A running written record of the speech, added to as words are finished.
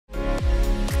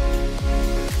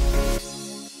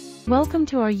Welcome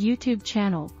to our YouTube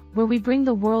channel, where we bring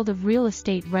the world of real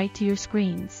estate right to your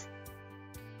screens.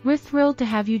 We're thrilled to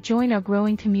have you join our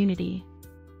growing community.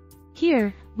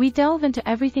 Here, we delve into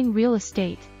everything real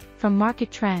estate, from market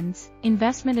trends,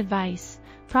 investment advice,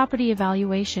 property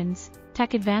evaluations,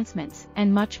 tech advancements,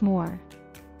 and much more.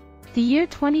 The year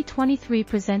 2023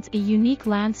 presents a unique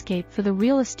landscape for the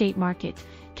real estate market,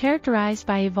 characterized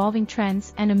by evolving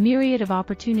trends and a myriad of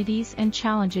opportunities and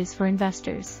challenges for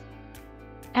investors.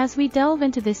 As we delve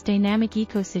into this dynamic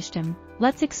ecosystem,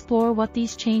 let's explore what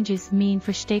these changes mean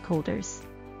for stakeholders.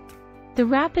 The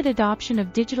rapid adoption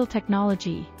of digital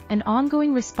technology, an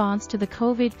ongoing response to the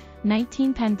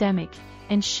COVID-19 pandemic,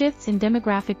 and shifts in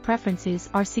demographic preferences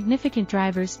are significant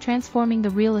drivers transforming the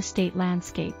real estate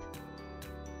landscape.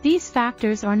 These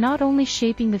factors are not only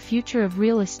shaping the future of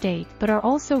real estate but are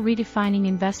also redefining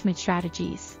investment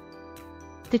strategies.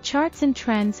 The charts and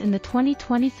trends in the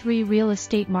 2023 real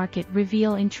estate market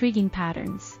reveal intriguing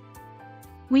patterns.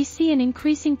 We see an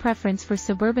increasing preference for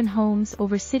suburban homes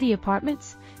over city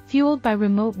apartments, fueled by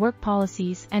remote work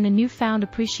policies and a newfound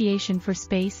appreciation for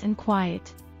space and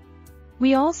quiet.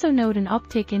 We also note an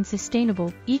uptick in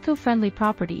sustainable, eco-friendly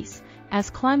properties, as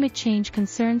climate change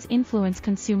concerns influence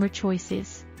consumer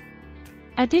choices.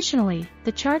 Additionally,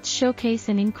 the charts showcase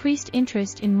an increased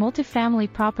interest in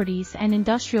multifamily properties and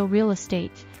industrial real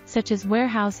estate, such as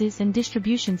warehouses and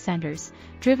distribution centers,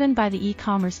 driven by the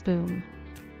e-commerce boom.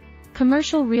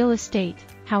 Commercial real estate,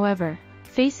 however,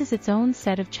 faces its own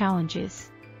set of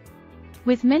challenges.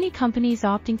 With many companies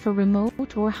opting for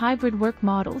remote or hybrid work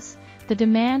models, the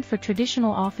demand for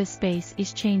traditional office space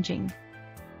is changing.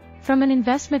 From an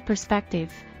investment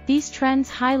perspective, these trends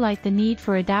highlight the need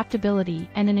for adaptability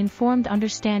and an informed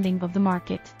understanding of the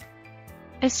market.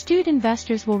 Astute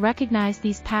investors will recognize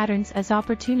these patterns as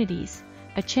opportunities,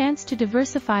 a chance to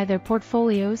diversify their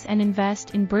portfolios and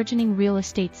invest in burgeoning real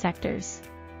estate sectors.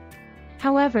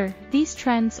 However, these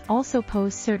trends also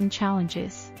pose certain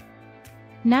challenges.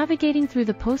 Navigating through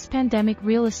the post-pandemic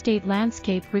real estate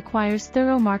landscape requires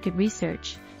thorough market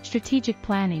research, strategic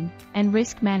planning, and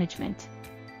risk management.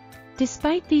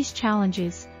 Despite these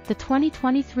challenges, the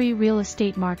 2023 real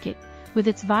estate market, with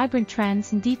its vibrant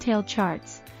trends and detailed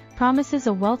charts, promises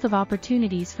a wealth of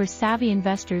opportunities for savvy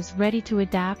investors ready to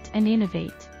adapt and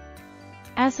innovate.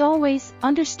 As always,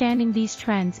 understanding these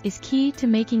trends is key to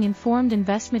making informed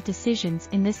investment decisions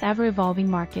in this ever-evolving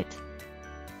market.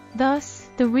 Thus,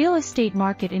 the real estate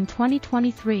market in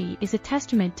 2023 is a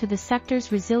testament to the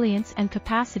sector's resilience and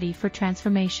capacity for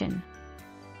transformation.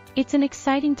 It's an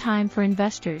exciting time for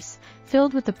investors,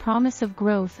 filled with the promise of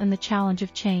growth and the challenge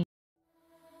of change.